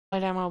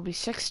played MLB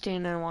 16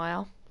 in a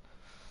while.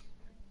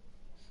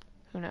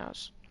 Who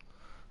knows?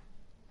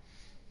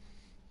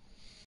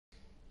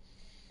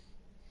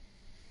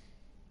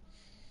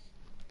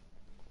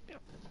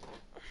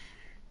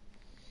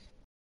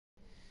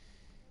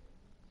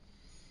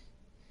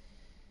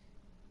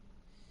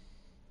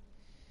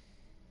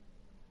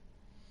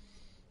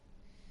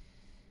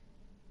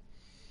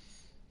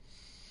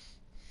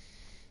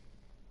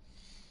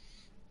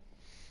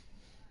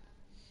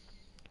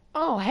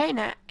 Oh, hey,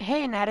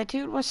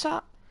 Natitude, what's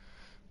up?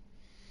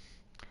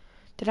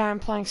 Today I'm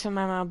playing some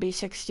MLB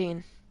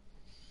 16.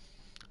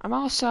 I'm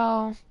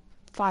also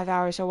 5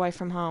 hours away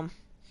from home,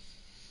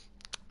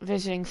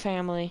 visiting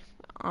family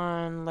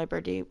on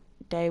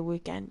Day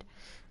weekend.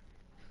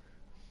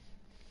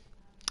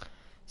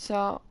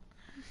 So,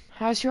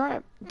 how's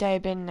your day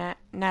been,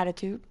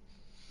 Natitude?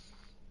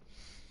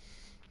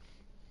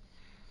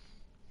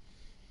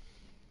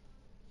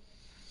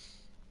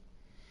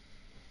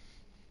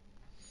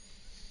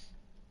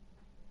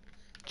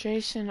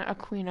 Jason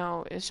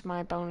Aquino is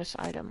my bonus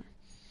item.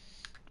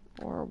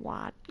 Or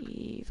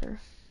whatever.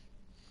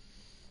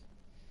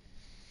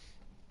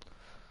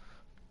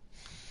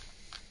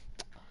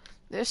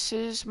 This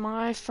is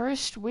my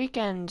first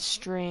weekend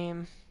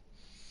stream.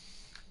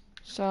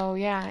 So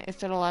yeah,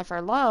 if it'll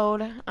ever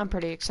load, I'm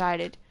pretty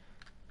excited.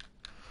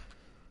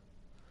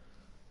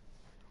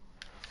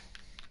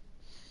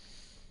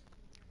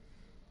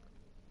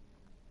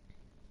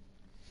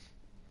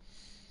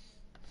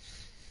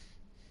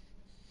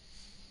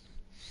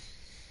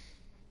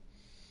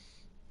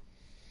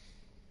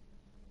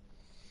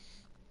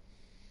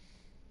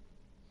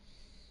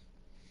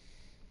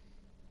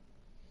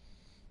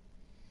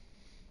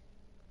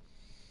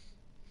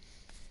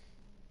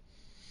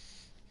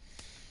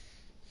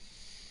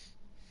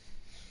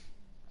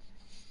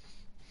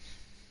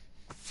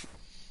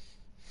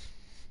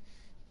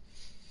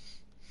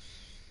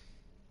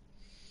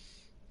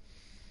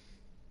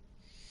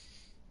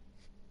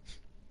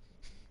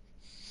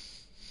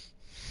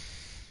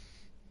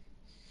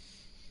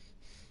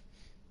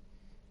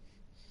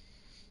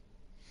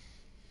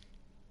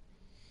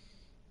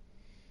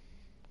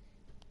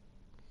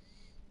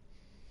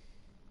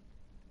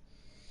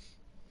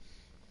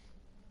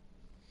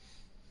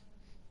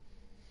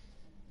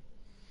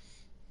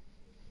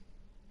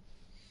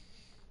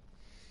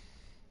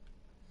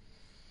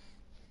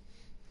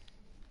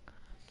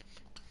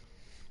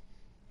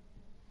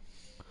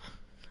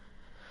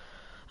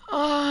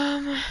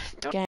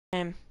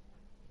 Game.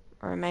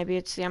 Or maybe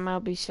it's the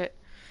MLB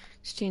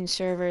 16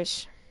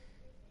 servers.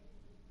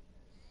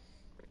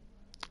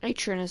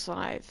 Atron is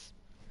live.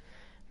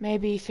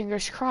 Maybe,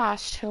 fingers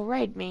crossed, he'll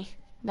raid me.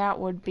 That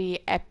would be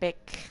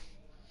epic.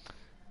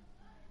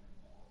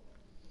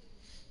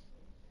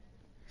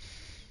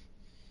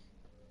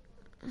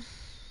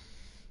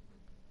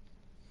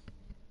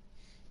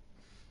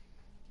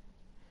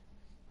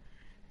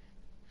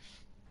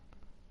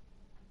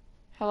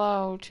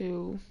 Hello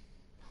to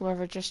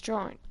whoever just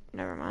joined.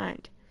 Never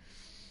mind.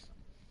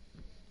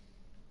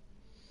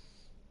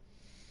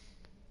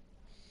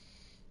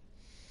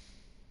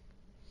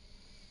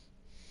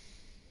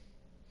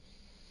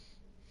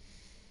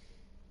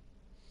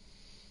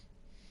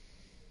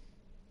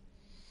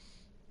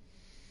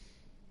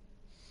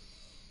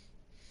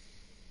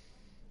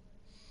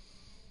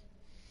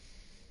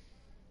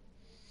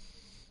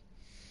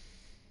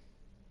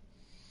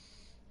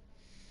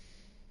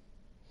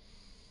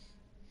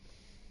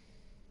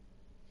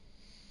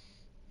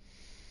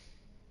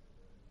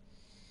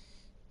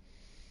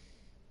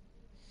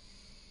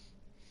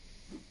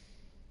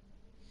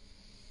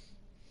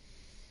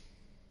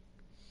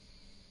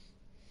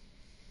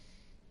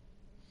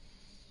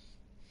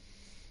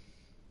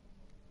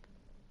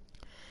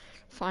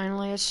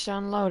 Finally, it's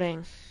done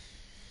loading.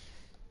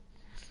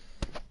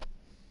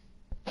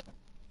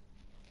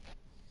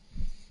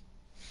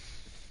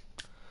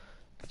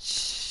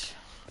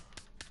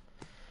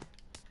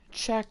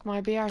 Check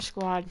my BR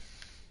squad.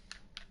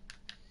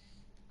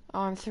 Oh,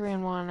 I'm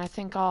 3-1. I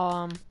think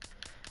I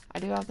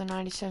do have the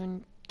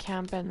 97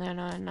 Kemp and then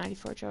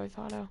 94 Joey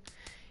Votto.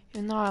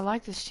 Even though I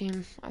like this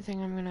team, I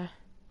think I'm gonna.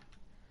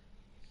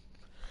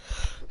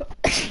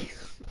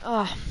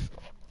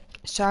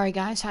 Sorry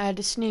guys, I had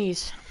to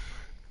sneeze.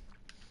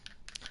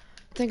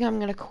 I think I'm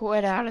gonna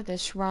quit out of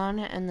this run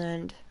and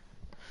then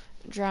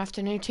draft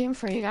a new team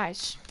for you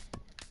guys.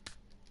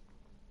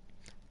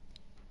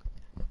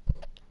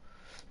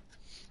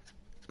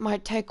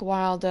 Might take a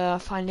while to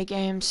find a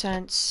game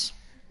since,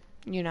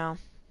 you know,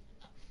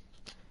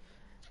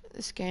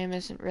 this game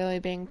isn't really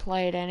being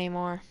played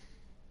anymore.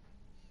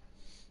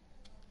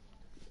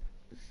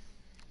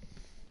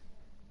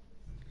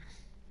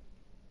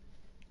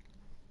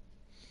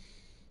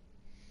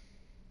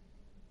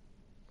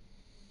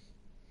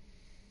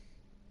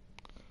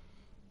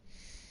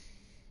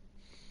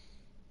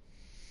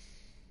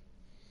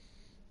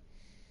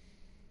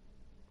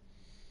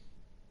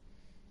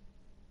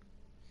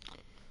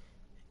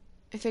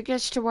 If it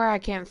gets to where I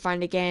can't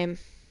find a game,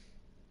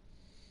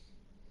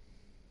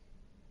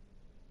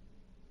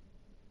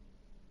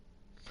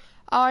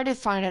 Oh, I did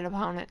find an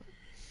opponent.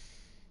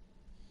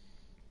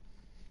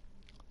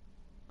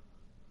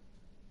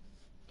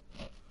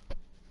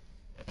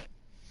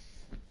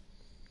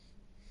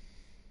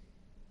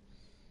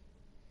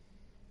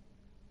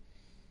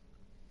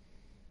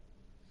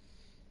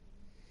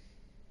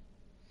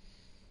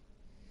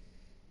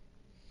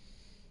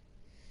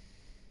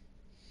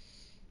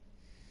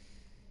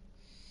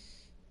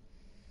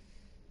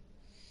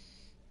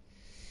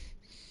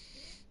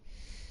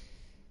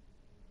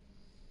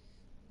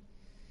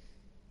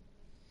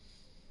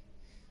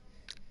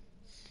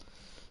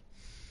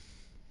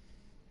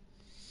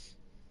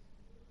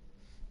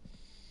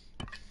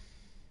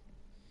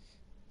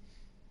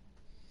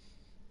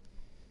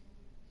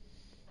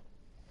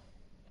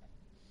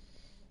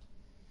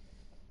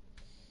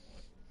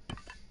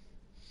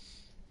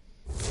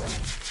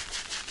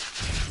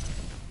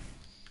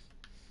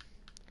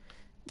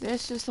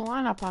 This is the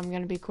lineup I'm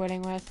going to be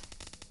quitting with.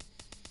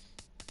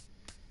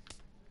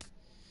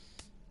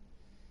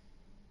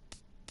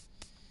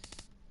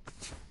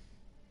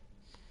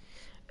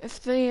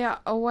 If the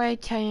away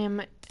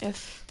team,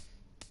 if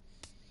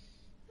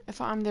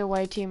I'm the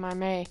away team, I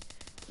may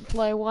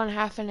play one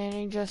half an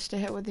inning just to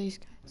hit with these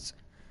guys.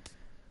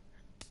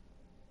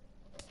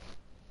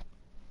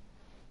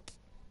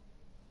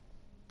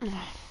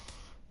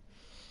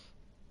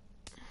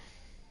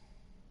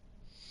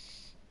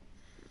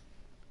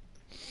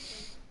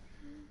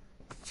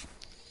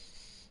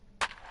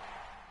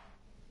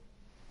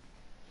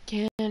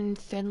 Ken,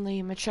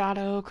 Finley,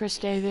 Machado, Chris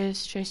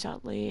Davis, Chase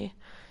Utley,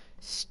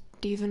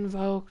 Stephen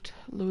Vogt,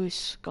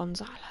 Luis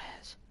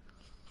Gonzalez.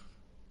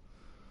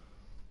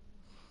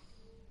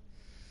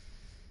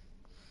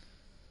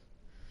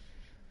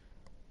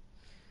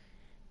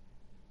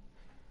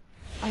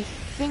 I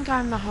think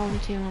I'm the home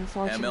team,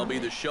 unfortunately.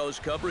 MLB The Show's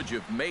coverage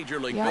of Major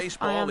League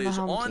Baseball is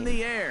on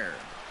the air.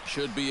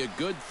 Should be a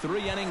good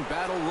three-inning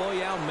battle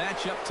royale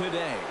matchup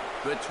today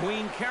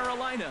between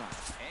Carolina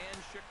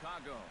and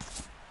Chicago.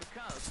 The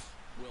Cubs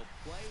will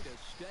play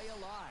to stay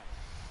alive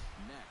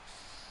next.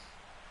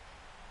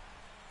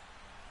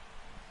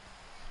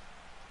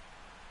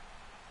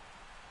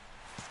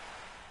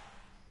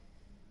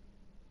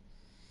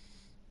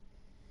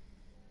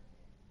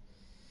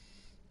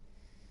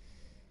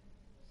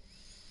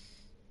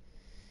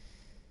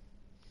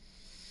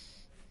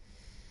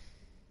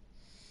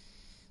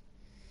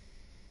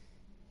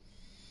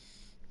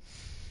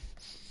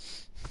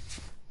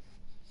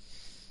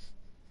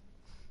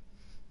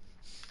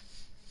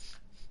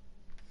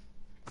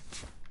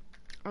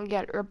 We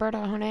get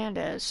Roberto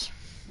Hernandez.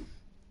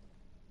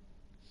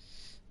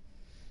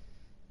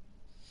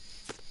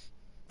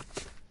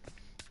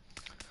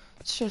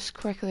 Let's just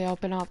quickly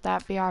open up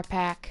that VR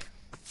pack.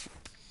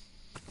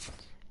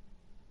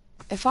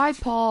 If I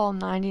pull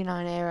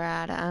 99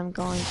 A-Rad, I'm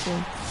going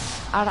to...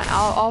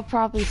 I'll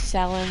probably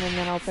sell him and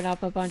then open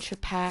up a bunch of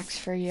packs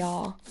for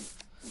y'all.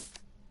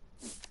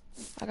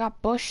 I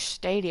got Busch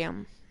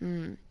Stadium.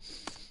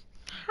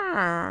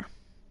 Huh.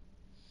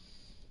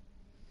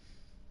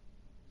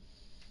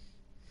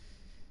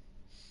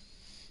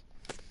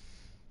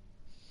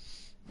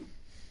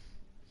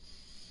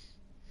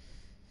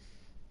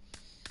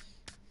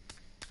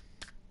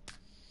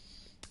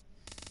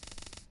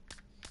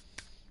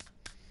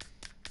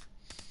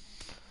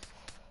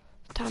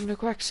 Time to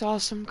quick sell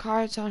some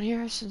cards on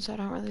here since I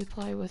don't really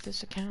play with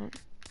this account.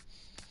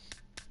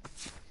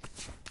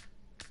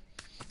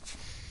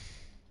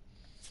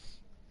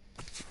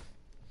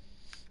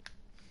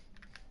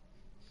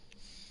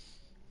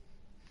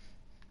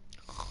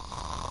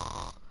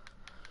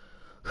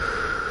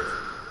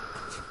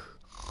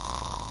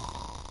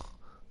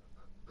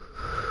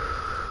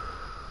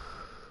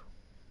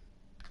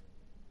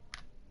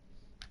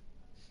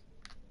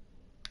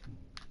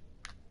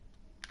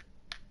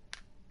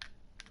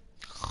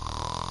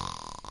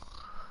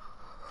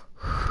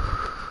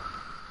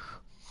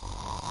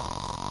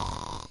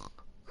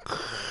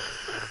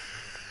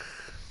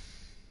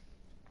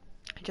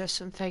 Just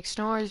some fake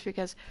snores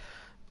because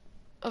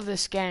of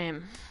this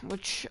game,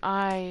 which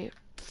I,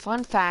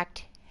 fun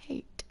fact,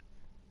 hate.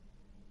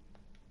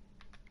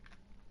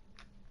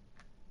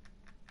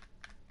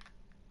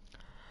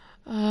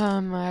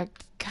 Oh my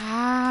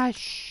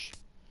gosh.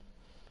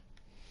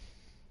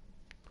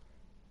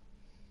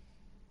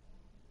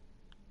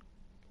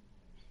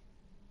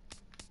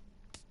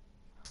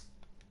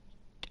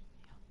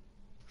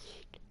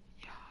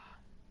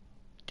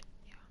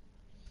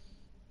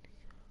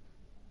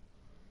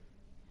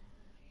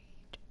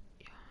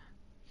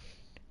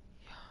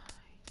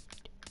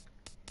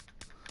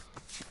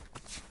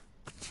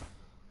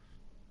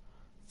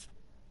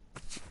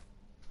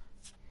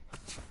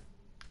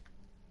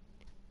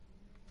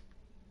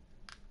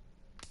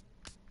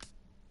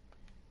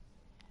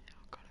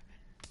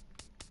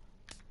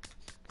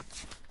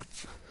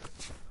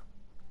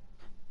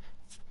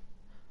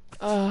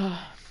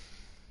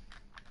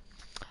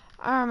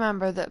 I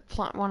remember that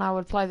when I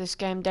would play this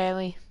game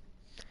daily,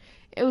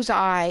 it was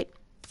alright.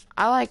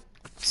 I like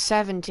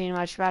 17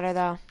 much better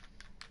though.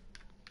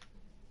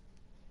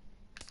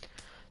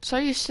 so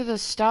used to the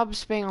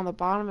stubs being on the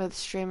bottom of the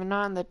stream and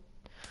not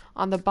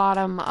on the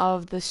bottom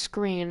of the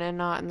screen and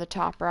not in the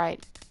top right.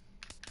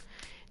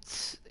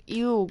 It's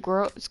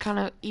it's kind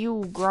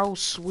of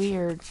gross,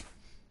 weird.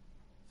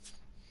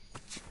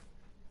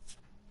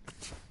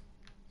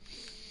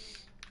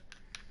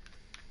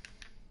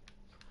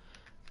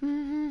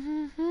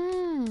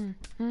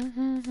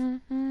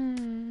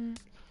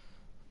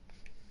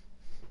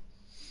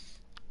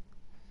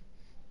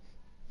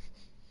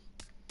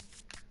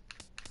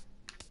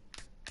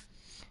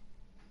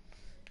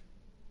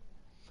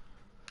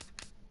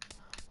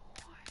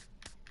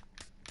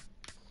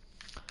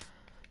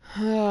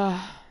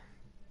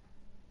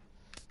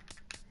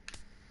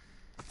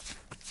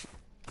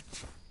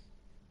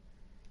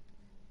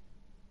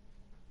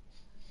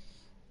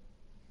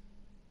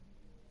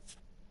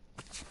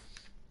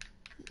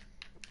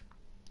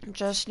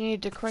 Just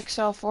need to quick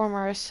sell 4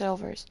 more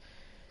silvers.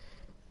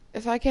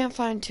 If I can't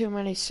find too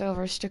many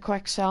silvers to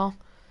quick sell,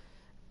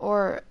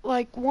 or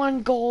like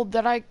 1 gold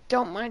that I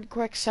don't mind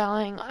quick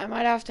selling, I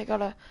might have to go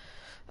to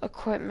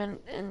equipment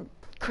and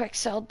quick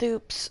sell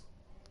dupes.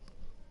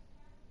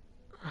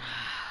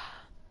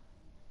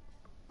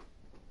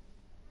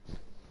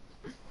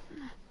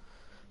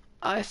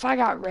 If I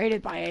got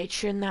raided by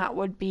Atrian, that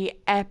would be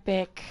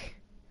epic.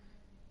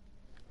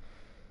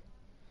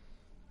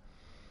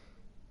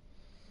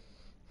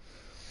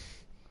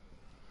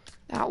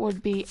 That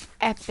would be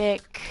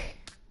epic.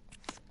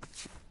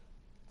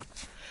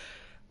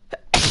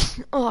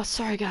 Oh,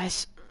 sorry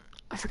guys.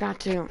 I forgot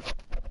to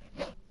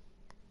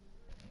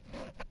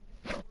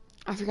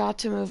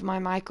move my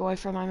mic away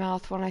from my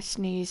mouth when I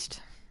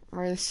sneezed. I'm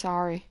really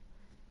sorry,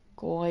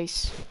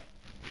 guys.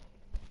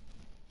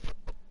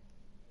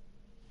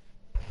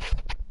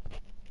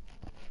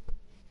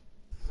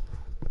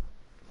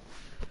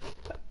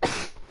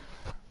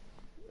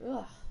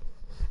 Ugh.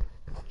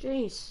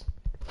 Jeez.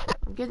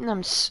 I'm getting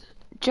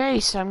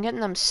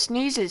them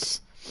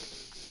sneezes.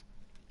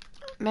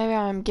 Maybe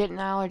I'm getting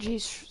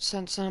allergies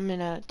since I'm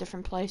in a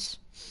different place.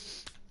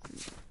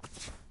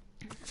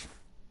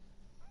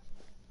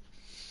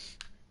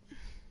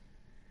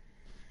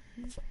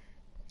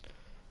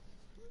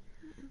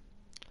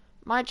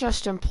 Might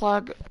just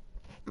unplug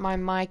my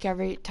mic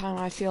every time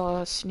I feel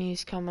a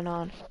sneeze coming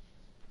on.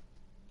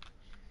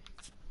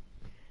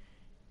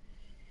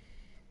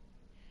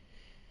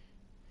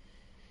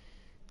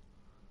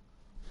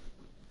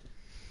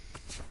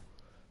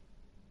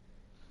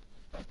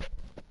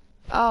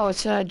 Oh,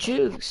 it's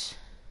Juice.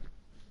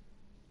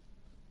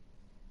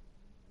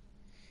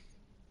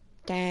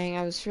 Dang,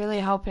 I was really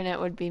hoping it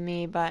would be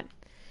me, but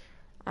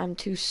I'm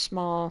too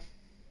small.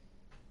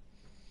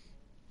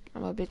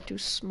 I'm a bit too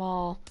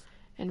small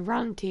and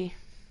runty.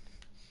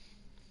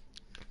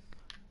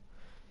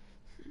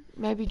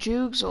 Maybe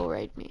Jugs will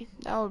raid me.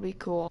 That would be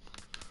cool.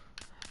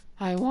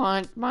 I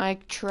want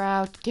Mike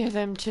Trout. Give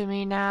him to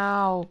me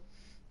now.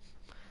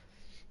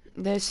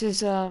 This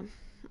is a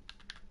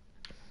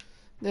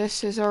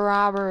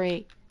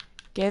robbery.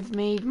 Give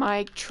me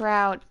Mike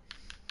Trout.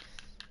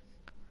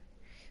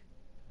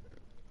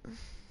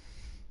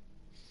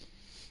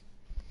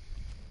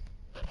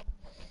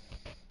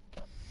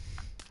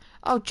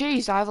 Oh,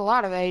 geez, I have a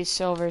lot of A's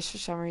silvers for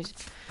some reason.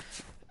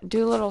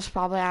 Doolittle's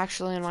probably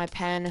actually in my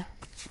pen.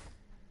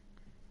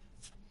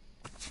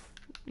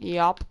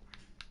 Yup.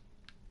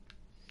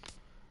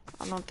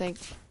 I don't think...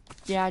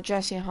 Yeah,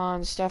 Jesse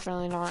Hahn's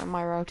definitely not in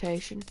my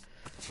rotation.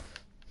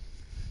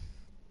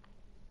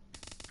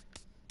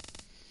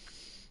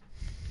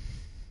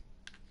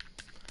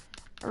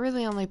 I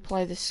really only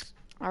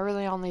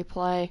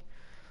play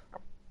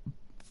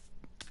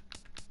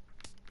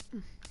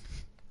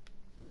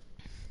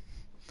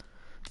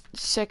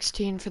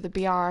 16 for the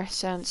BR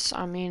since,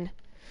 I mean,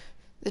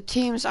 the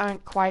teams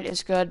aren't quite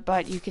as good,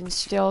 but you can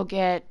still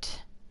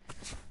get,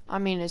 I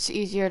mean, it's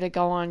easier to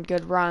go on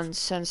good runs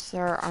since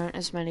there aren't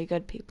as many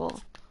good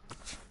people.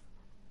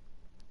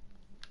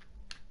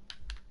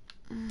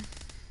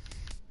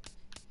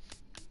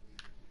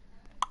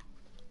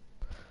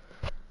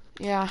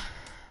 Yeah.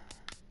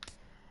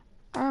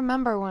 I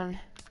remember when,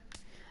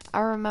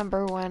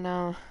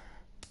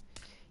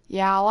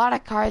 yeah, a lot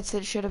of cards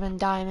that should have been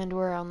diamond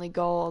were only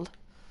gold.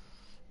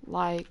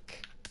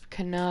 Like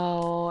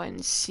Cano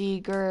and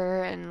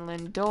Seager and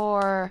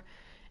Lindor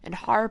and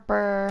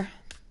Harper,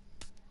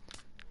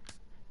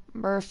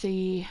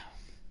 Murphy.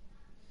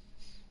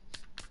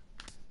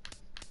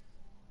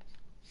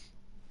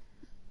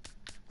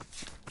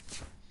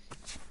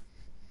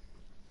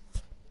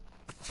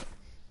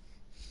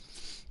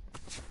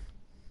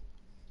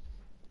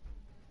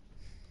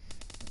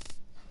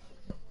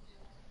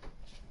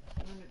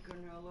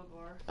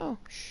 Oh,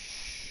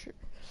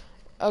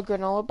 a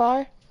granola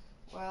bar?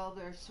 Well,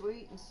 they're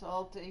sweet and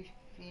salty,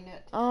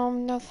 peanut.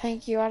 No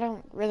thank you. I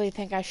don't really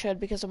think I should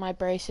because of my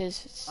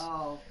braces. It's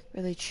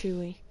really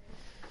chewy.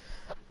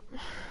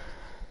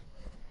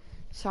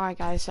 Sorry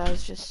guys, I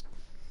was just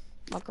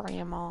my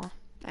grandma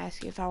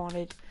asking if I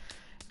wanted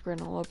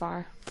granola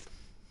bar.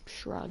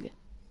 Shrug.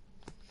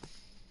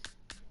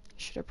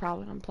 Should have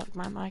probably unplugged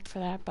my mic for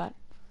that, but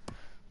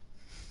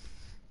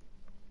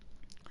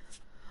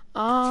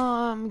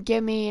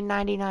Give me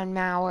 99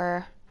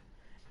 Mauer.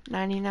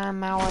 99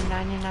 Mauer,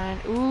 99.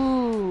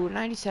 Ooh,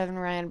 97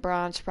 Rand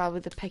Braun's probably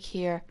the pick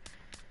here.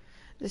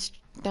 This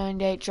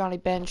 98 Johnny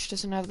Bench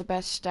doesn't have the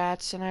best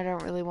stats, and I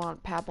don't really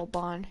want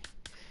Papelbon.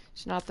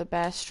 He's not the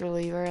best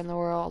reliever in the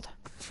world.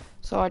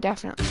 So I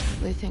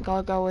definitely think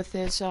I'll go with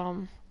this,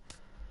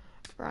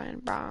 Ryan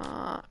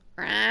Braun.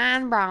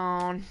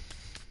 I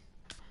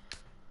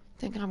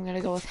think I'm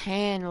gonna go with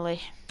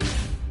Hanley.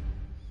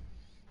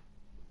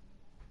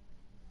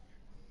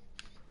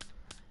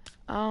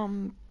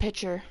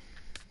 Pitcher.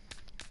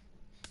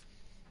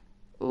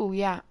 Ooh,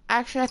 yeah.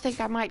 Actually, I think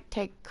I might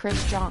take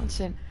Chris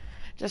Johnson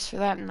just for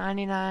that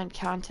 99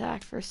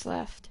 contact first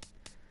left.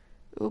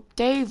 Oop,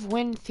 Dave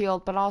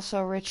Winfield, but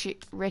also Richie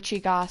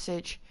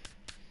Gossage.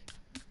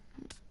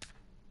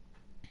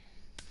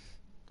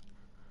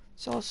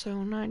 It's also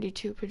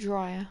 92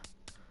 Pedroia.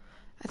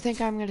 I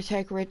think I'm going to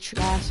take Rich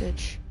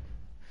Gossage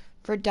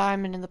for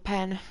Diamond in the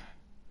pen.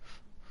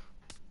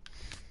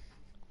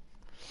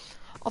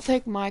 I'll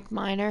take Mike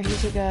Minor.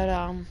 He's a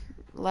good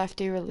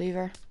lefty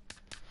reliever.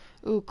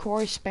 Ooh,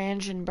 Corey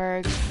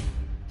Spangenberg,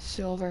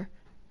 silver.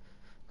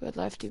 Good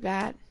lefty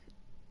bat.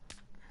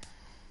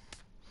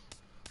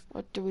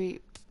 What do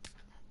we...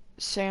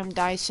 Sam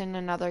Dyson,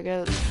 another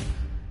good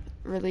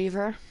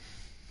reliever.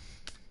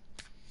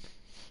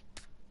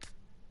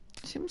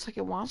 Seems like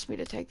it wants me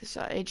to take this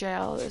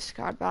AJL, this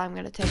card, but I'm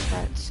going to take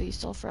Brett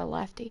Cecil for a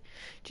lefty.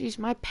 Jeez,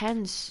 my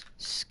pen's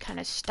kind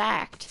of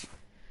stacked.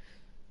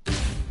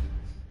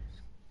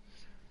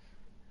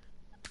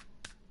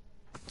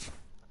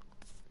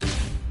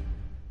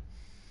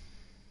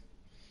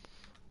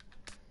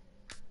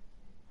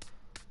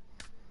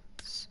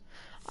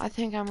 I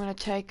think I'm going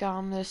to take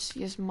this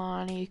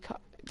Yasmani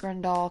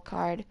Grandal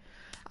card.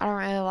 I don't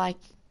really like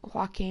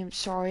Joaquin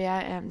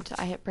Soria, and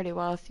I hit pretty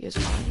well with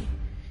Yasmani.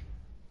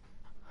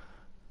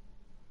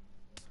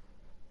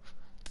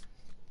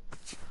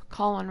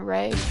 Colin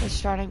Ray, the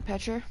starting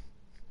pitcher.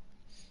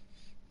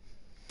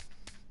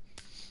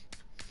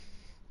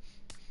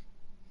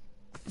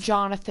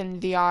 Jonathan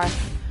VR.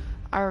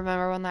 I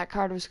remember when that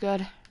card was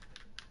good.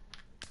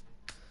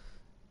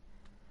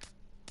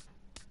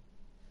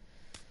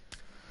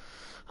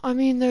 I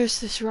mean,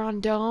 there's this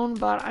Rondon,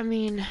 but I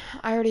mean,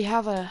 I already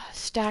have a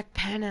stacked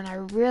pen, and I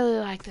really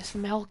like this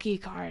Melky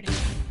card.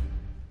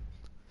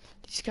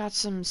 He's got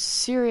some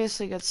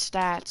seriously good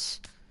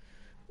stats.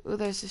 Ooh,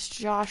 there's this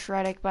Josh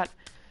Reddick, but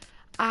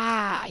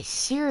I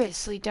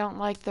seriously don't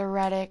like the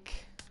Reddick.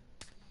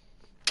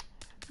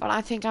 But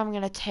I think I'm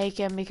going to take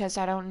him because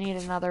I don't need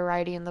another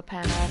righty in the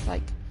pen. I have,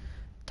 like,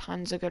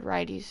 tons of good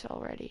righties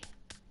already.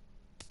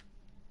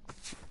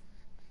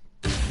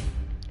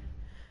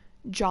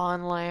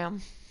 John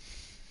Lamb.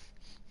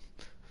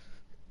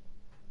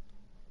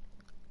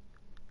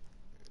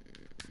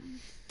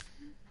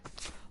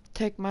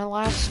 Take my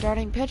last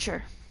starting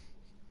pitcher.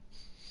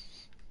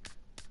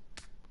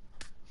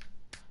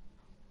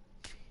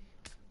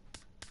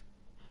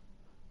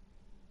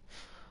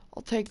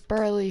 I'll take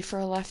Burley for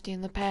a lefty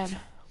in the pen.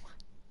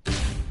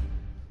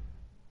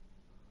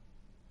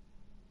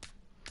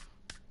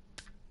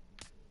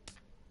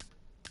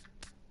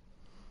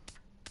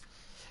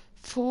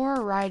 Four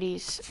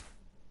righties.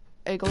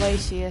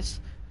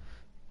 Iglesias.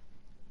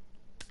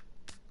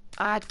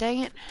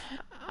 Dang it.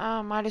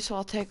 Might as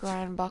well take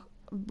Ryan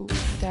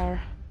Booth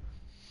there.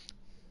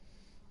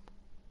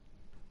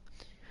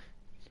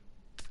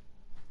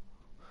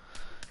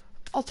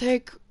 I'll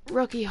take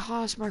rookie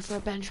Hosmer for a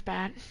bench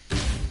bat.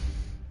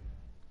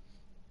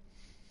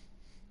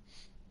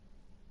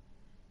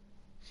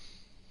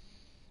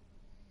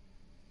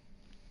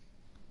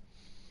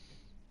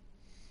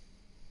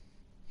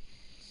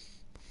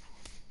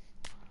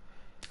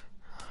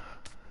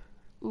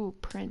 Ooh,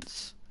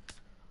 Prince.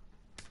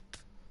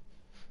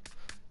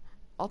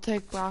 I'll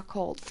take Brock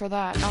Holt for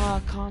that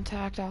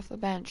contact off the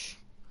bench.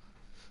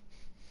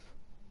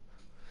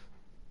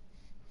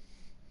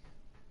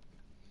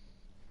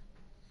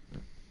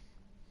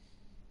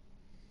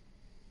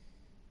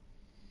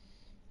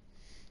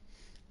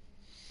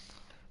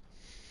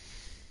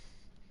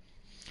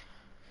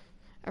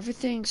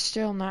 Everything's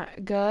still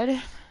not good.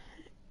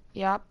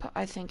 Yep,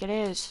 I think it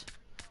is.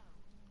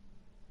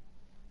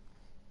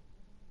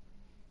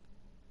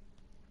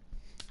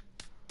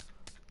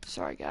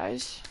 Sorry,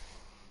 guys.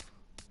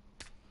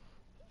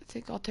 I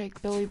think I'll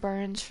take Billy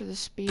Burns for the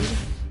speed.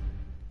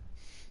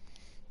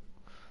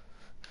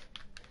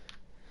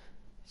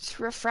 It's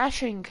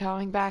refreshing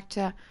going back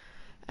to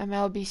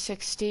MLB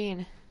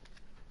 16.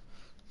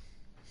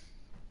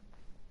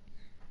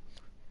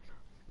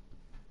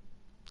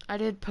 I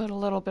did put a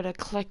little bit of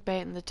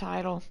clickbait in the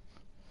title,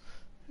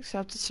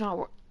 except it's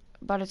not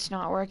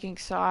working.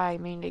 So I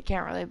mean, it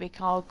can't really be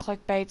called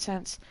clickbait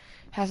since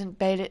it hasn't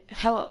baited.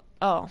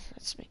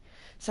 That's me.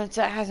 Since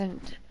it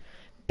hasn't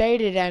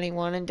baited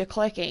anyone into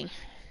clicking,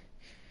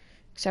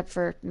 except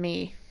for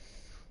me.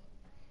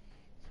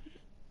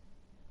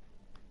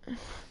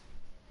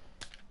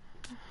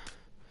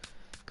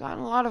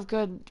 Gotten a lot of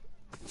good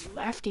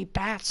lefty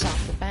bats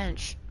off the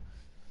bench.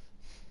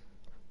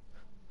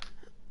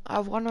 I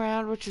have one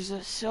round, which is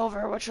a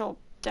silver, which will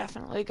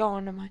definitely go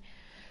into my...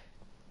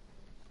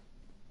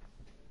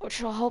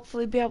 which will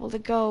hopefully be able to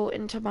go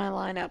into my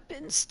lineup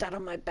instead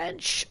of my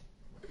bench.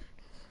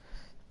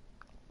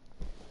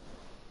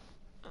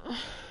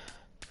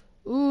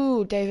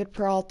 Ooh, David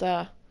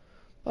Peralta.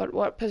 But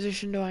what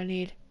position do I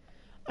need?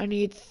 I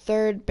need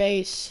third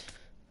base.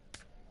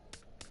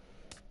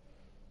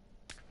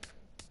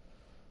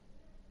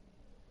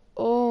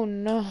 Oh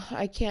no,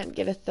 I can't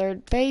get a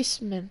third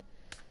baseman.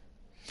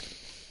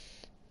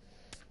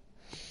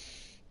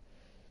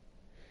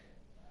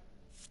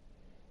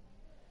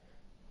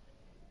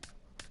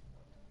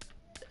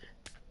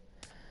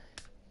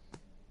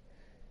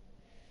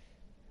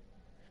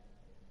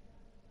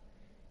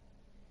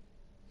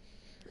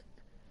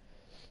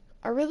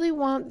 I really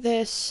want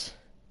this.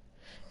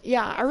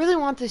 Yeah, I really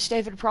want this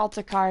David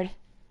Peralta card.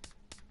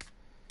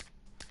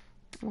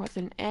 More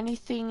than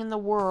anything in the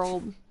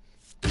world.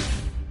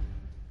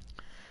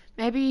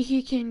 Maybe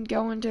he can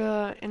go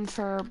in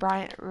for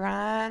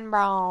Ryan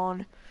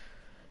Braun.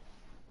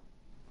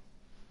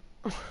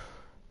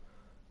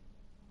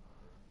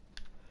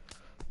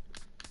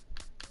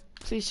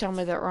 Please tell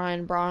me that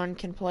Ryan Braun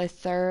can play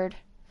third.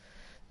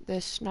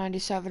 This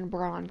 97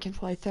 Braun can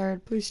play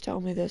third. Please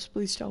tell me this.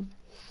 Please tell me.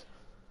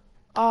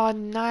 Oh,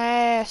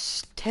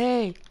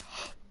 nasty.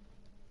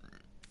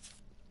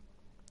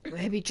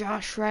 Maybe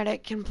Josh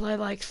Reddick can play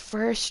like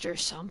first or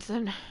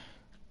something.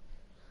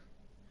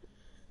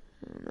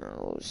 Who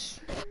knows?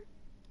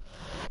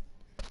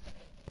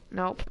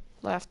 Nope.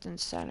 Left and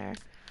center.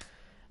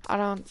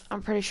 I'm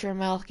pretty sure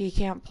Melky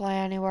can't play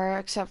anywhere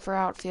except for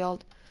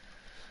outfield.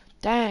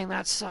 Dang,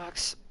 that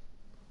sucks.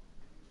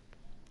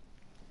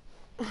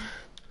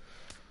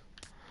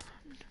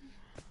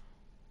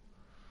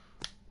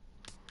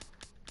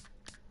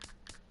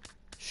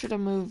 Should have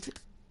moved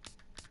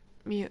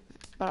mute,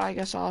 but I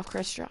guess I'll have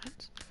Chris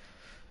Johns.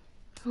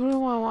 Who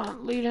do I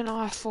want leading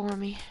off for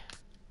me?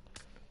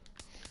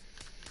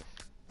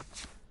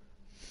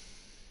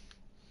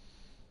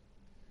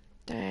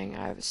 Dang,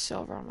 I have a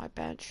silver on my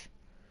bench.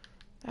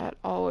 That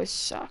always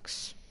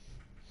sucks.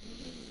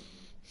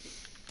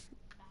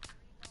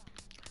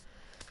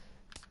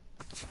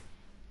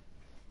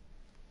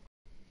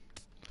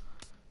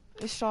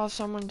 I still have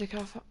someone to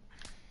cuff up.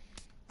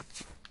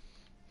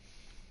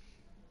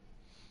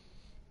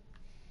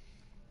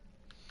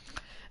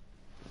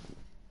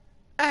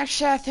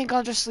 Actually, I think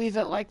I'll just leave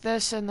it like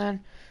this and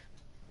then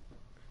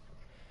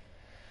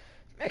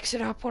mix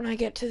it up when I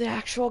get to the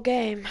actual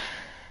game.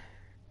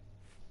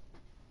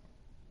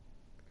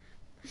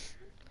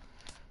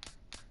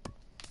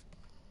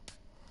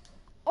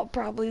 I'll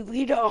probably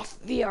lead off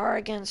VR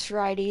against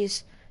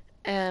righties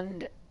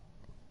and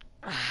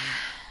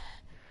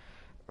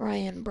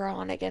Ryan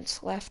Braun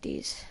against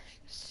lefties.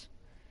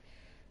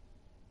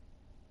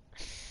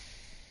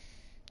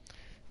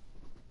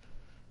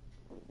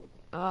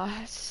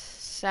 It's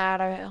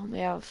sad I only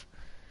have...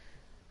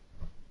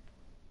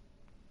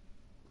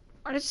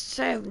 Why does it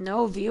say I have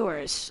no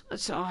viewers?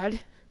 That's odd.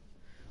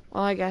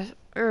 Well, I guess...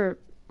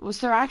 was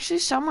there actually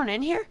someone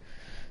in here?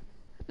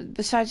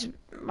 Besides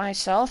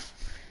myself?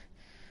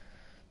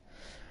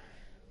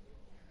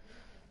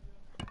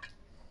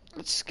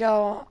 Let's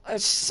go. I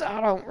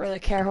don't really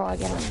care who I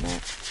get on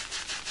that.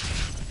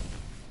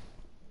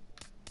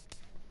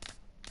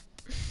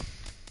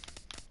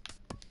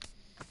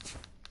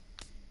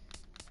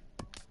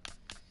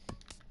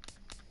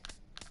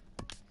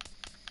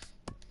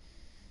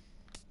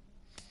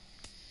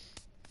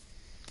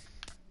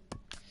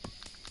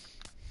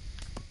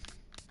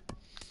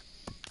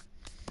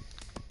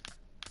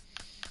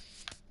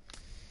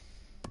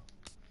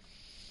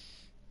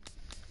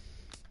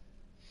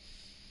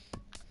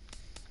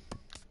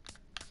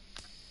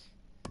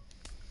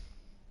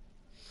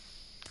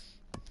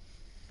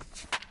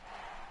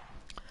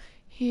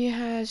 He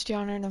has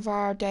Johnny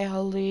Navarro,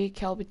 Daeho Lee,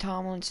 Kelby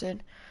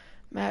Tomlinson,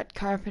 Matt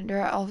Carpenter,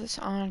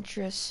 Elvis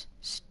Andrus,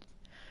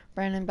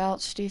 Brandon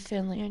Belt, Steve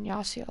Finley, and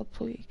Yasiel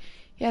Puig.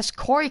 He has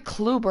Corey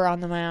Kluber on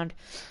the mound.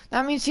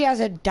 That means he has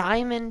a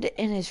diamond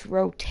in his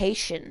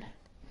rotation.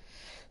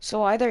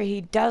 So either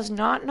he does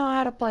not know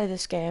how to play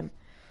this game,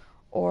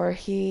 or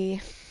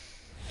he...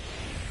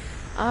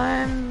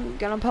 I'm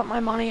gonna put my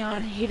money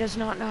on he does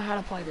not know how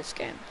to play this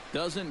game.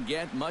 Doesn't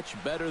get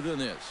much better than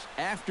this.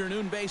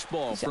 Afternoon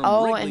baseball from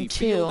 0-2 Wrigley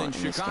Field in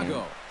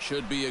Chicago.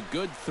 Should be a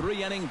good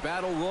three-inning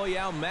battle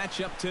royale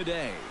matchup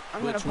today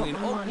between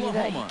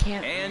Oklahoma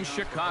and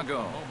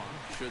Chicago.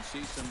 Should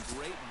see some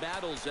great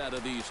battles out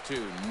of these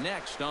two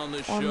next on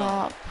the show.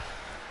 Up.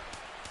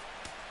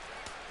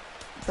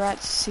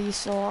 Brett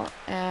Cecil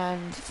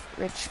and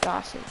Rich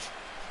Gossage.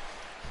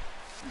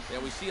 Yeah,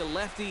 we see a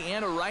lefty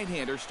and a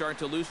right-hander start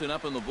to loosen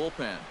up in the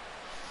bullpen.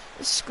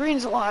 The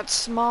screen's a lot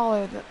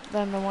smaller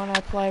than the one I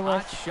play with.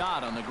 Hot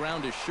shot on the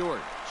ground is short.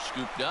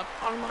 Scooped up.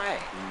 On my...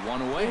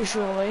 One away.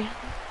 Usually.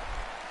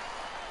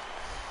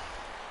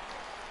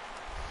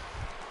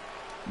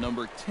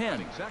 Number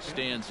 10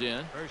 stands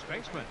in. First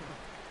baseman,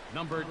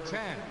 number 10.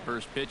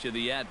 First pitch of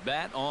the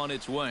at-bat on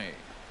its way.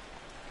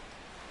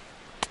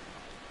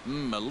 A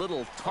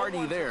little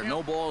tardy there.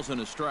 No balls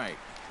and a strike.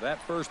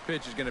 That first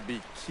pitch is going to be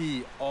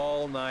key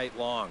all night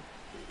long.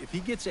 If he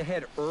gets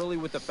ahead early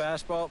with the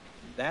fastball,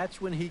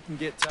 that's when he can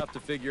get tough to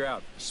figure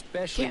out,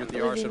 especially with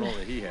the arsenal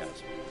that he has.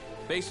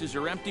 Bases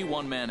are empty,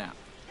 one man out.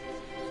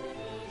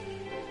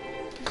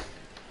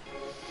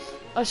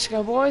 Let's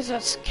go, boys.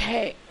 Let's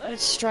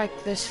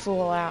strike this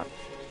fool out.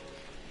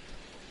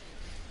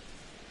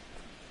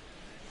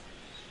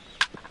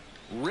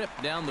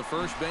 Ripped down the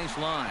first base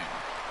line.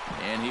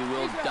 And he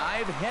will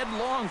dive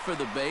headlong for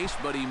the base,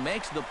 but he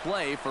makes the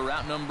play for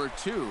out number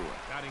 2.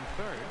 Batting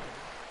third,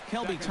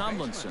 Kelby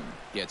Tomlinson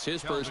gets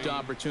his first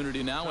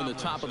opportunity now in the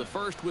top of the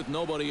first with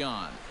nobody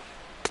on.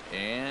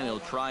 And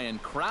he'll try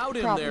and crowd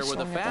him there with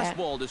a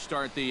fastball to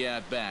start the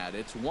at-bat.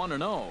 It's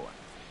 1-0.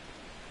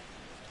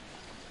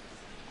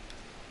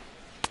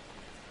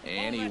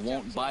 And he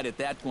won't bite at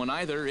that one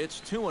either.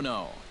 It's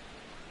 2-0.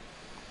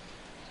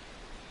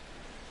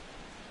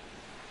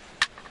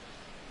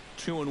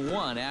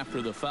 2-1 after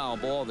the foul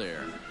ball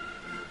there.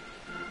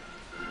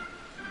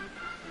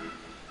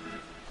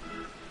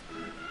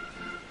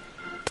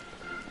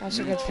 That's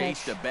a good pitch.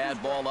 Chased a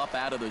bad ball up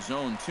out of the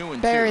zone.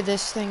 2-2. Bury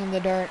this thing in the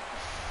dirt.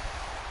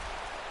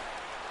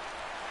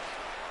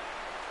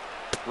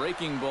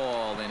 Breaking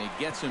ball, and he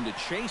gets him to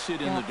chase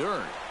it in the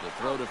dirt. The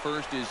throw to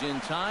first is in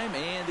time,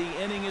 and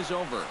the inning is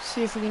over.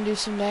 See if we can do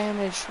some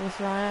damage with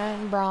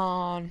Ryan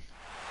Braun.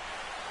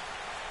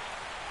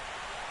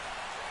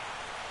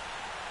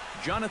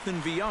 Jonathan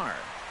Villar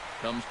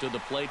comes to the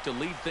plate to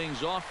lead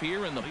things off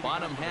here in the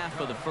bottom half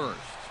of the first.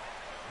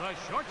 the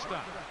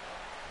shortstop,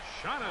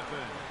 Jonathan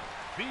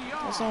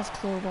Villar. Let's have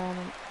Kluber on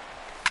him.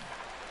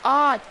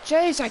 Ah,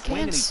 jeez, I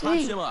can't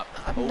see. Him up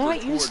I'm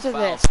not used to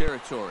this.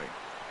 Territory.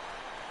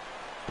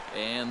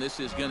 And this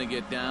is going to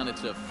get down.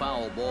 It's a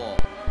foul ball.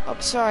 Oh,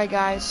 sorry,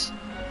 guys.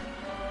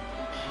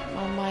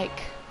 My mic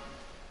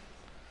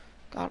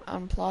got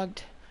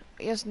unplugged.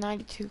 He has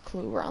 92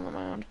 Kluber on the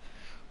mound.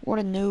 What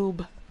a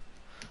noob.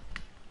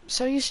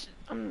 So used.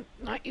 I'm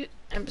not.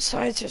 And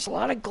besides, there's a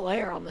lot of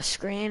glare on the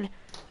screen.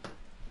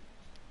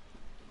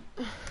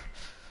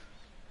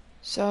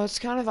 So it's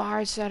kind of a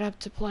hard setup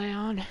to play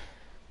on.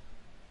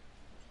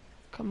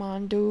 Come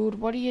on, dude.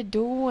 What are you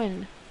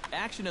doing?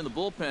 Action in the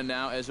bullpen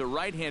now as a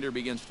right-hander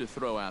begins to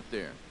throw out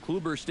there.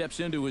 Kluber steps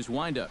into his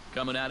windup.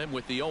 Coming at him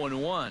with the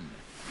 0-1.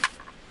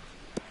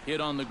 Hit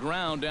on the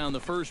ground down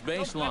the first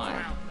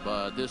baseline.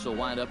 But this will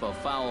wind up a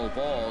foul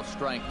ball,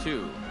 strike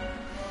 2.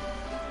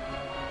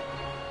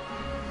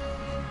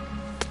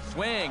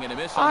 Swing and a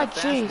miss on the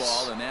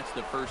fastball, and that's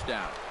the first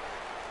out.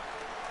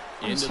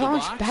 I'm so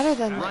much better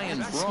than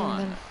Ryan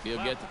Braun. He'll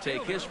get to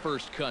take his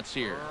first cuts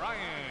here. Ryan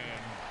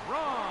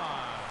Braun.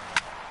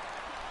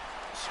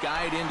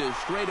 Skied into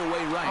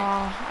straightaway right.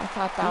 Oh, I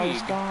thought that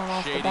was going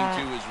off the bat.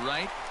 Shading to his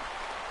right.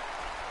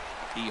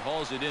 He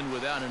hauls it in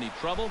without any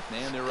trouble,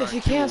 and there are if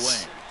you 2 can't away.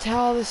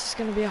 tell, this is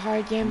going to be a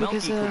hard game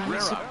because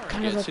it's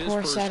kind of a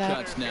poor setup.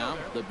 Cuts now.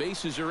 The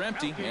bases are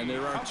empty, and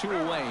there are 2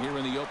 away here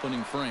in the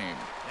opening frame.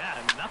 Yeah,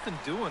 nothing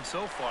doing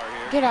so far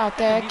here. Get out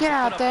there, get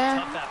out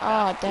there.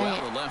 Oh, dang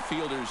well, the left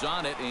fielder's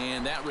on it,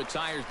 and that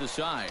retires the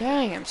side.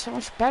 Dang, I'm so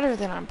much better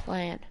than I'm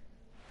playing.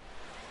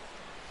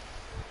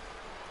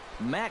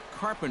 Matt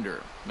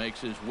Carpenter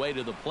makes his way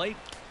to the plate.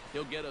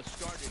 He'll get us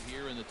started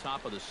here in the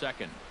top of the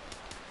second.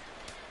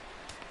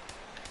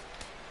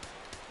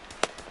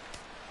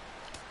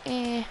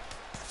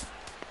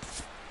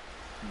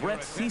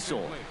 Brett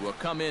Cecil will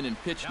come in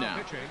and pitch now.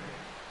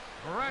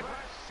 Brett.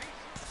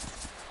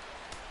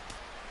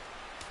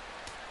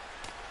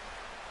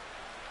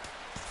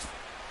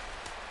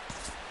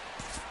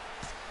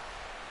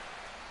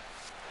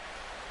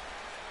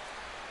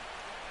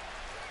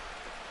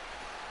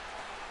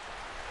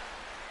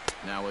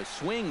 Now a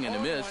swing and a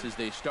miss as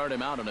they start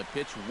him out on a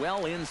pitch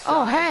well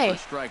inside for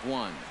strike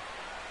 1.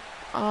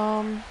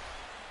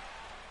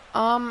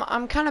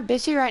 I'm kind of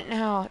busy right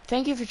now.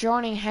 Thank you for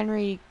joining,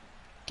 Henry.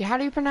 How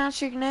do you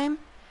pronounce your name?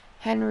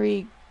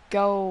 Henry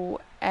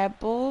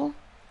Goebel.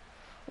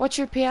 What's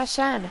your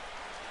PSN?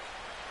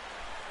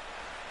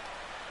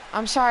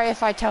 I'm sorry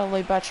if I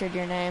totally butchered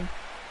your name.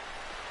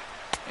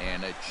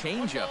 And a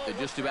changeup that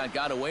just about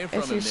got away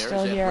from him there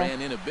as that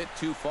ran in a bit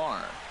too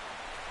far.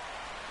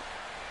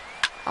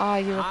 High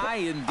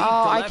and deep to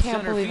I left can't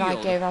center believe field.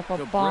 I gave up a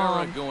Cabrera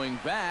bomb. going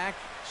back,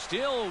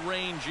 still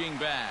ranging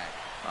back.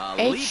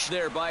 A leap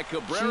there by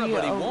Cabrera,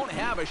 but he won't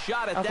have a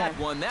shot at that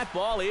one. That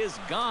ball is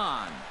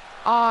gone.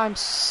 Batting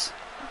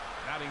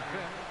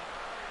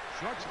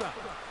fifth, shortstop.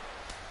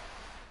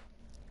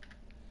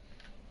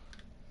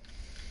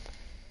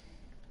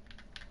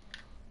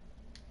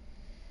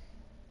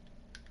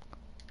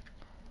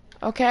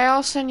 Okay,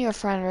 I'll send you a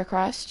friend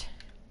request.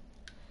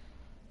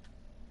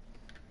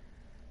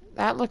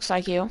 That looks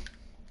like you.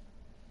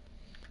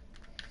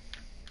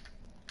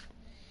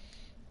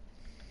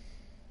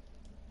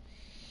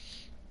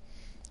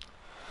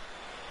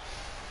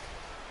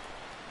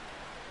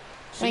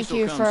 Thank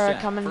you for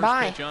coming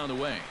by.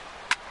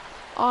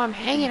 Oh, I'm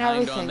hanging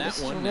everything. This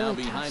is a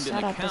really tough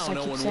setup, as I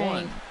keep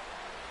saying.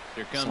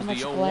 Here comes so much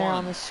the 0-1. glare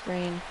on the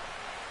screen.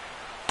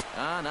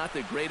 Not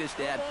the greatest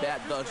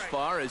at-bat thus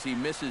far as he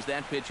misses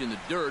that pitch in the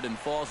dirt and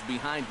falls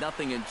behind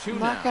 0-2 now. I'm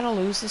not going to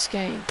lose this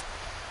game.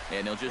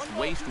 And he'll just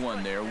waste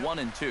one there,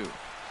 1-2.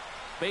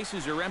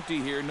 Bases are empty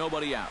here,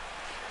 nobody out.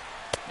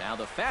 Now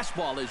the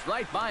fastball is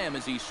right by him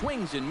as he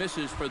swings and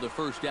misses for the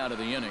first out of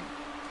the inning.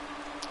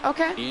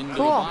 Okay, Into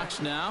cool. the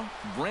box now,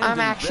 I'm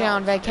actually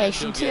on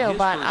vacation too,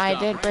 but I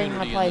did bring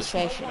my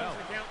PlayStation.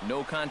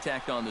 No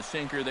contact on the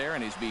sinker there,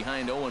 and he's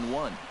behind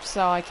 0-1.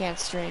 So I can't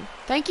stream.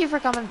 Thank you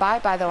for coming by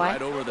the way.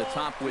 Right over the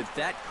top with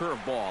that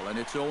curveball, and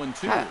it's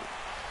 0-2.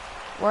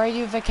 Where are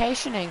you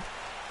vacationing?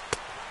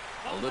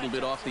 A little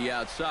bit off the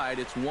outside.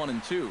 It's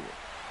 1-2.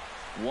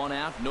 One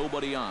out,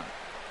 nobody on.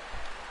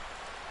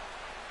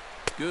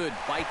 Good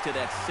bite to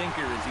that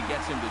sinker as he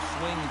gets him to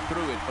swing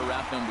through it for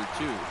out number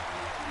 2.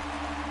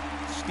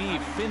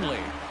 Steve Finley.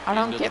 I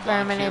don't get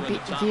very many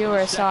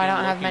viewers, so I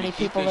don't have many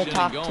people to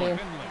talk to.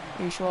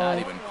 Usually. Not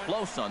even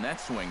close on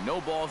that swing. No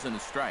balls and a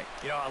strike.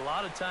 You know, a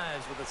lot of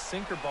times with a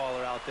sinker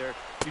baller out there,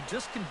 you're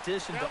just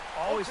conditioned to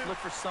always look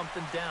for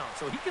something down.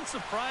 So he can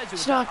surprise you.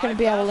 He's not going to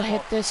be able to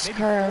hit this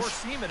curve.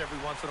 Maybe force it every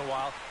once in a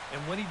while,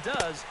 and when he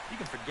does, you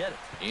can forget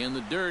it. In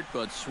the dirt,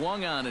 but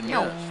swung on and missed.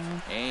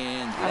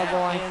 And that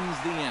ends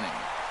the inning.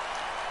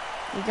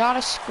 We got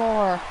to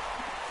score.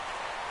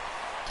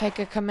 Take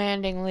a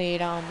commanding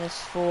lead on this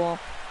fool.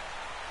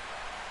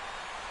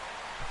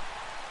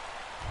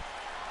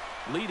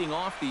 Leading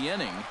off the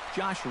inning,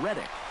 Josh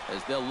Reddick,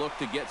 as they'll look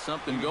to get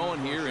something going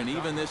here and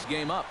even this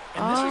game up.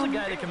 And this is a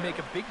guy that can make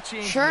a big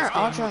change. Sure,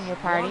 I'll join your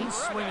party. One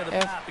swing of the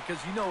bat because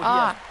you know he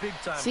has big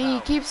time see, power. he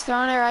keeps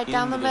throwing it right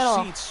down the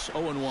middle. Seats,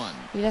 0-1.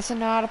 He doesn't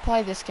know how to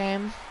play this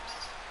game.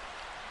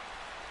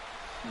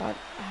 But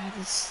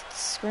this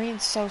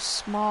screen's so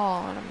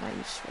small, and I'm not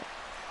used to it.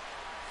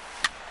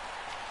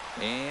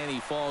 And he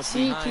falls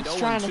See, he behind keeps 0-2.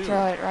 trying to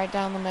throw it right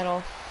down the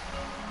middle.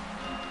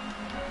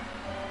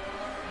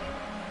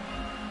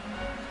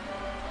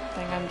 I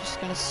think I'm just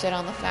going to sit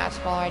on the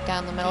fastball right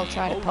down the middle,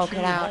 try to poke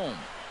it out. Home.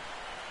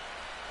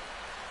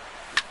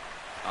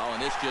 Oh,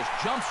 and this just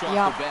jumps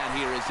off the bat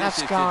here as this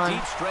is a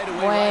deep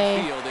straightaway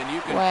right field, and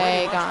you can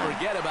pretty much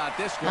forget about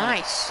this one.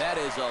 Nice. That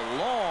is a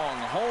long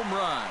home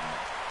run.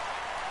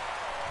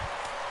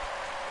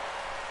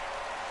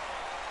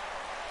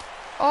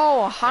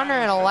 Oh,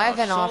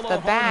 111 off the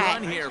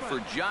bat.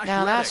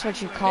 Now that's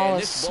what you call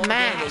a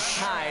smash.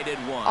 Now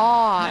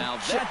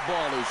that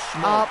ball is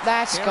smoked. Oh,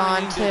 that's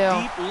gone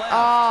too.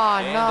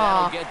 Oh,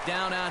 no. Get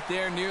down out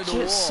there near the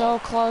Just wall.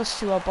 so close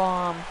to a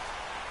bomb.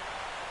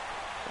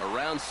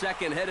 Around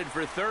second, headed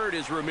for third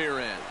is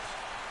Ramirez.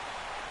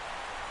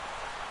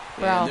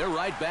 Bro, and they're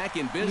right back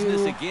in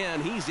business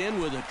again. He's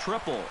in with a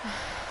triple.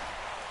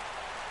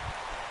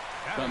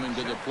 Coming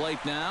to the plate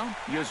now,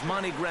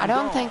 Yasmani Grandal. I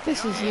don't think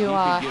this is you,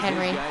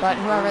 Henry, but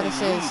whoever this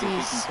is,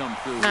 he's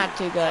not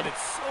too good.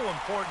 It's so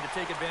important to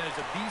take advantage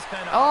of these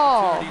kind of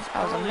opportunities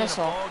that was a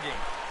missile. Ball game.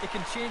 It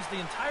can change the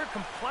entire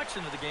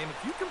complexion of the game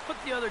if you can put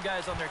the other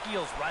guys on their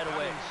heels right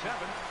away.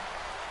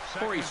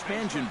 Corey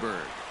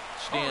Spangenberg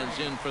stands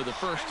in for the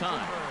first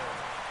time.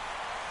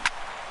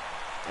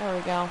 There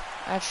we go.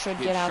 That should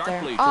get out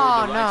there.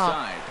 Oh,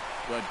 no.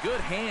 But good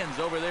hands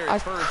over there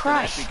at first,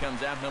 crushed and that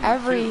becomes out number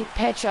every 2.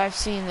 pitch I've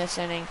seen this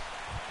inning.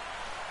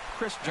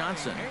 Chris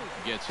Johnson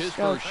gets his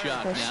first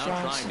shot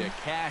now, trying to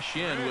cash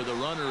in with a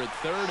runner at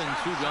third and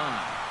 2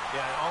 gone.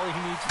 Yeah, and all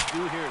he needs to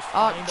do here is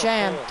find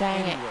jam, a hole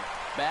dang anywhere.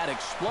 it. Bat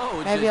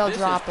explodes. Maybe as I'll this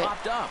drop is it.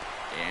 Popped up.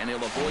 And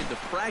he'll avoid the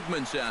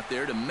fragments out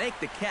there to make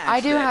the catch. I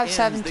do that have ends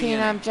 17.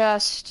 the I'm inning.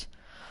 just...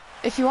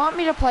 If you want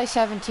me to play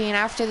 17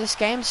 after this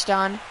game's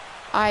done,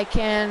 I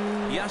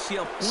can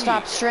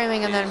stop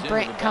streaming and then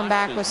come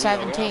back with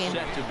 17.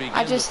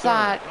 I just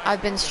thought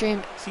I've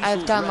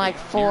done like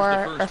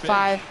 4 or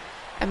 5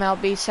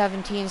 MLB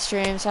 17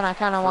 streams, and I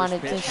kind of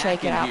wanted to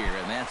shake it up. Here,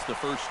 and that's the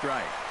first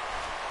strike.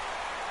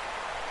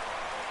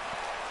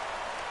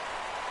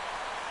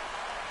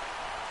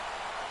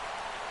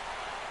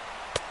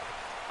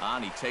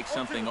 And he takes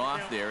something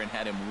off there and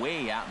had him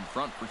way out in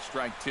front for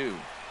strike 2.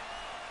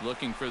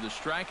 Looking for the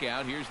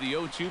strikeout. Here's the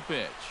 0-2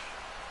 pitch.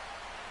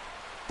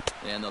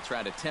 And they'll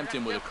try to tempt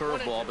him with a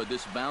curveball, but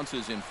this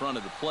bounces in front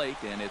of the plate,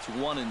 and it's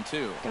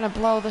 1-2. Gonna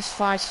blow this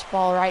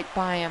fastball right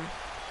by him.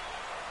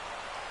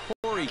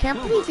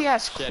 Can't believe he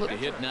has set to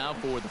hit now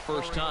for the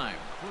first time.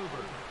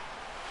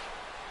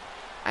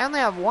 I only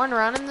have 1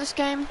 run in this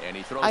game. And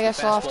he throws I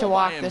guess I'll have to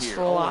walk this here.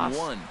 fool off.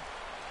 0-1.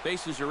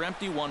 Bases are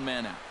empty, 1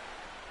 man out.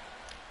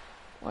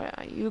 What,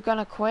 are you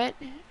gonna quit?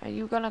 Are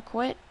you gonna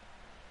quit?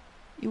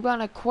 You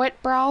gonna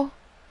quit, bro?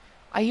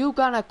 Are you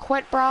gonna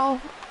quit,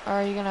 bro? Or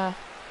are you gonna...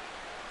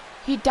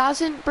 He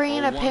doesn't bring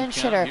in a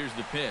pinch hitter.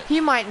 He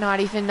might not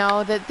even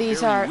know that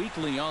these are...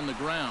 Weakly on the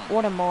ground.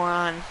 What a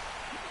moron.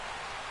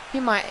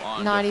 He might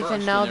not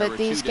even know that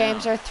these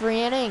games are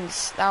 3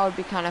 innings. That would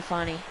be kind of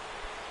funny.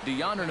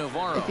 Deoner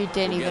Navarro if he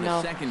didn't even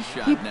know.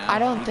 I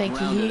don't think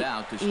he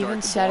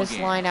even set his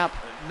lineup.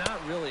 Not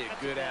really a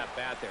good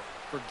at-bat there.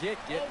 Forget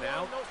getting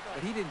out,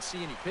 but he didn't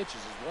see any pitches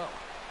as well.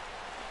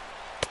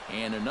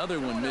 And another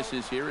one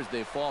misses here as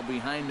they fall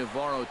behind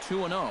Navarro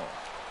 2-0.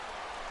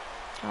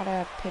 Try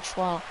to pitch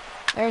well.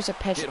 There's a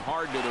pitch. Hit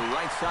hard to the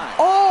right side.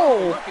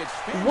 Oh! Look at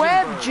Spangenberg.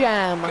 Web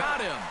gem.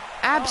 Got him.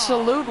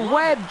 Absolute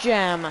web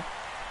gem.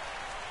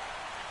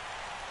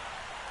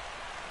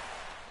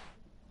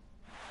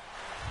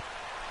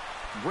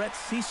 Brett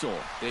Cecil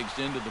digs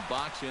into the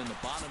box in the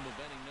bottom of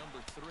inning number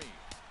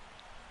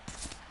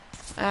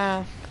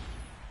 3.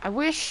 I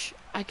wish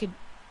I could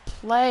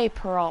play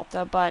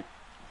Peralta, but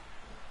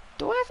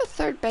do I have a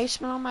third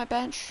baseman on my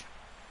bench?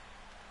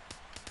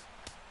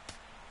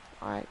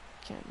 I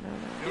can't. No.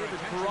 David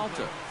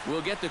Peralta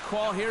will get the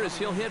call here as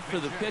he'll hit for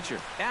the pitcher,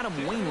 Adam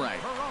Wainwright.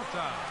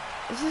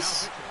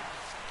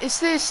 Is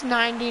this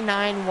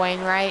 99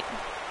 Wainwright?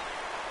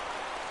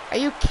 Are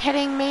you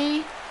kidding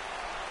me?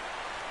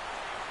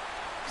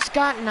 He's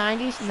got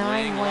 99 Swing,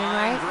 Wainwright.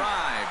 line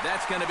drive.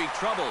 That's going to be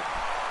trouble.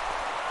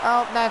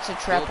 Oh, that's a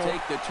triple. He'll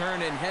take the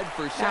turn and head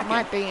for second. That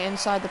might be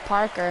inside the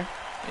Parker.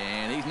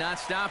 And he's not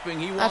stopping.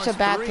 He That's wants a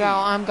bad 3. throw.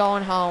 I'm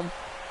going home.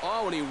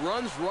 Oh, and he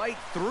runs right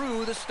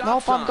through the stop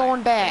Nope, sign. I'm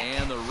going back.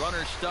 And the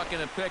runner's stuck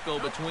in a pickle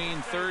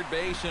between third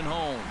base and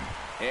home.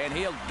 And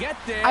he'll get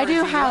there. I do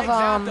as he legs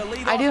out the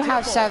have leadoff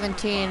triple.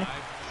 17.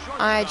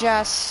 I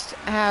just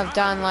have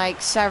done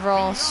like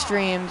several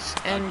streams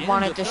and Again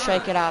wanted to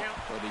shake it up.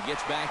 But he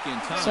gets back in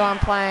time. So I'm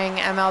playing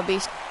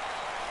MLB.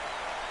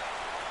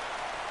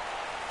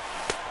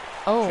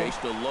 Oh,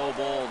 Chased a low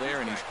ball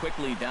there, and he's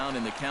quickly down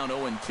in the count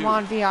 0-2. come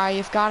on, VR.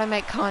 You've got to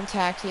make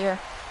contact here.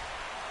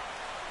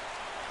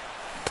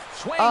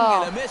 Swing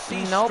Oh, and a miss.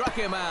 He nope. struck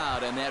him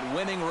out, and that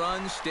winning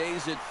run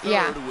stays at third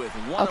Yeah. with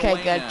one Okay,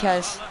 away good, now.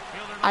 because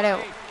I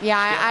don't. Yeah,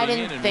 I Stepping in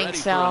didn't and think ready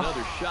for so.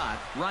 another shot,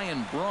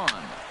 Ryan Braun.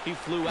 He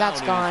flew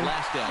That's out gone. in his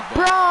last at-bat.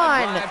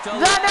 Braun, A drive to the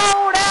left.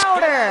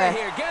 no-doubter. Get out of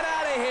here! Get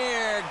out of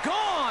here!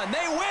 Gone!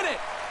 They win it!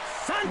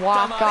 Santa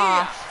Walk Maria.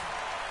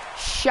 off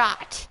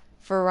shot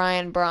for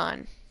Ryan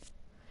Braun.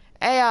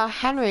 Hey,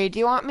 Henry, do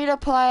you want me to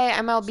play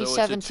MLB So it's a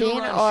 17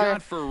 two-run or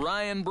shot for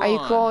Ryan are you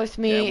Braun. cool with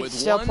me And with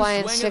still one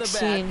playing swing of the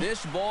 16? bat,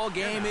 this ball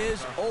game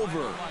is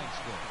over.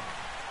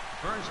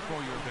 First for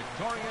your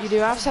victorious You do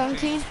have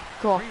 17?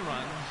 Cool. 3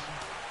 runs,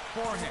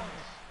 4 hits.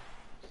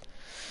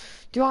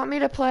 Do you want me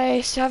to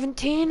play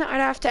 17? I'd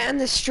have to end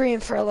the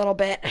stream for a little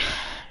bit.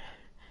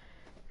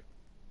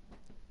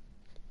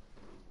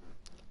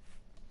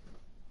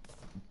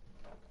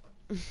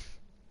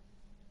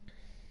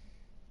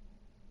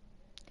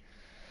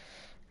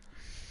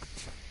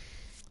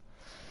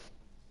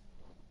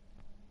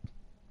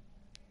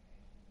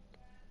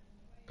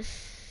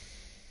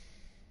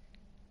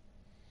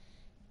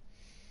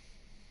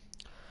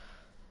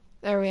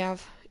 There we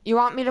have. You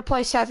want me to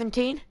play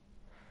 17?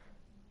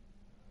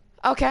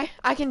 Okay,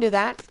 I can do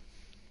that.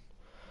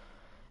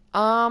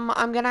 I'm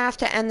gonna have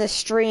to end the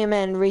stream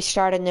and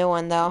restart a new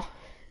one though.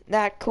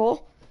 That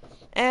cool?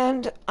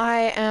 And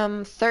I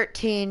am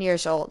 13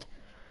 years old.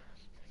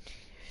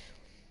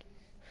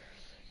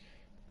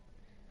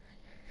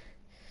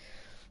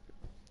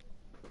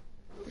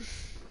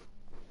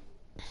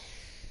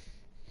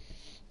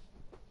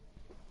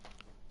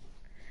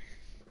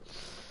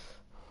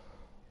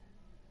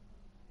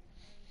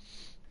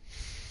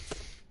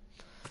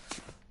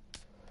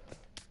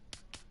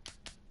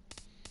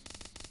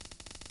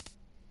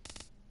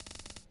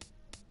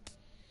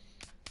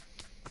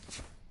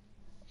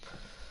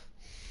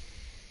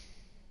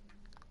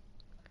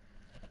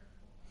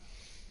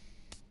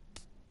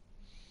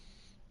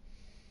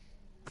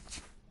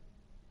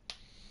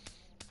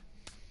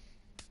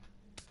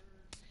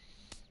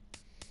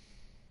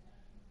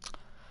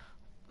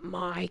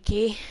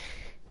 Mikey.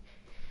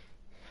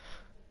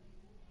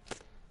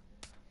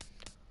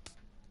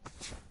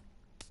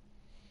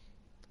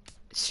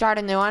 Start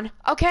a new one.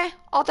 Okay,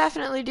 I'll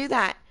definitely do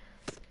that.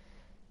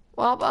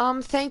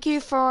 Well, thank you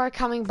for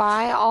coming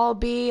by. I'll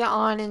be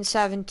on in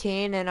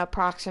 17 in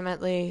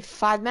approximately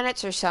 5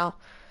 minutes or so.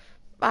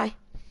 Bye.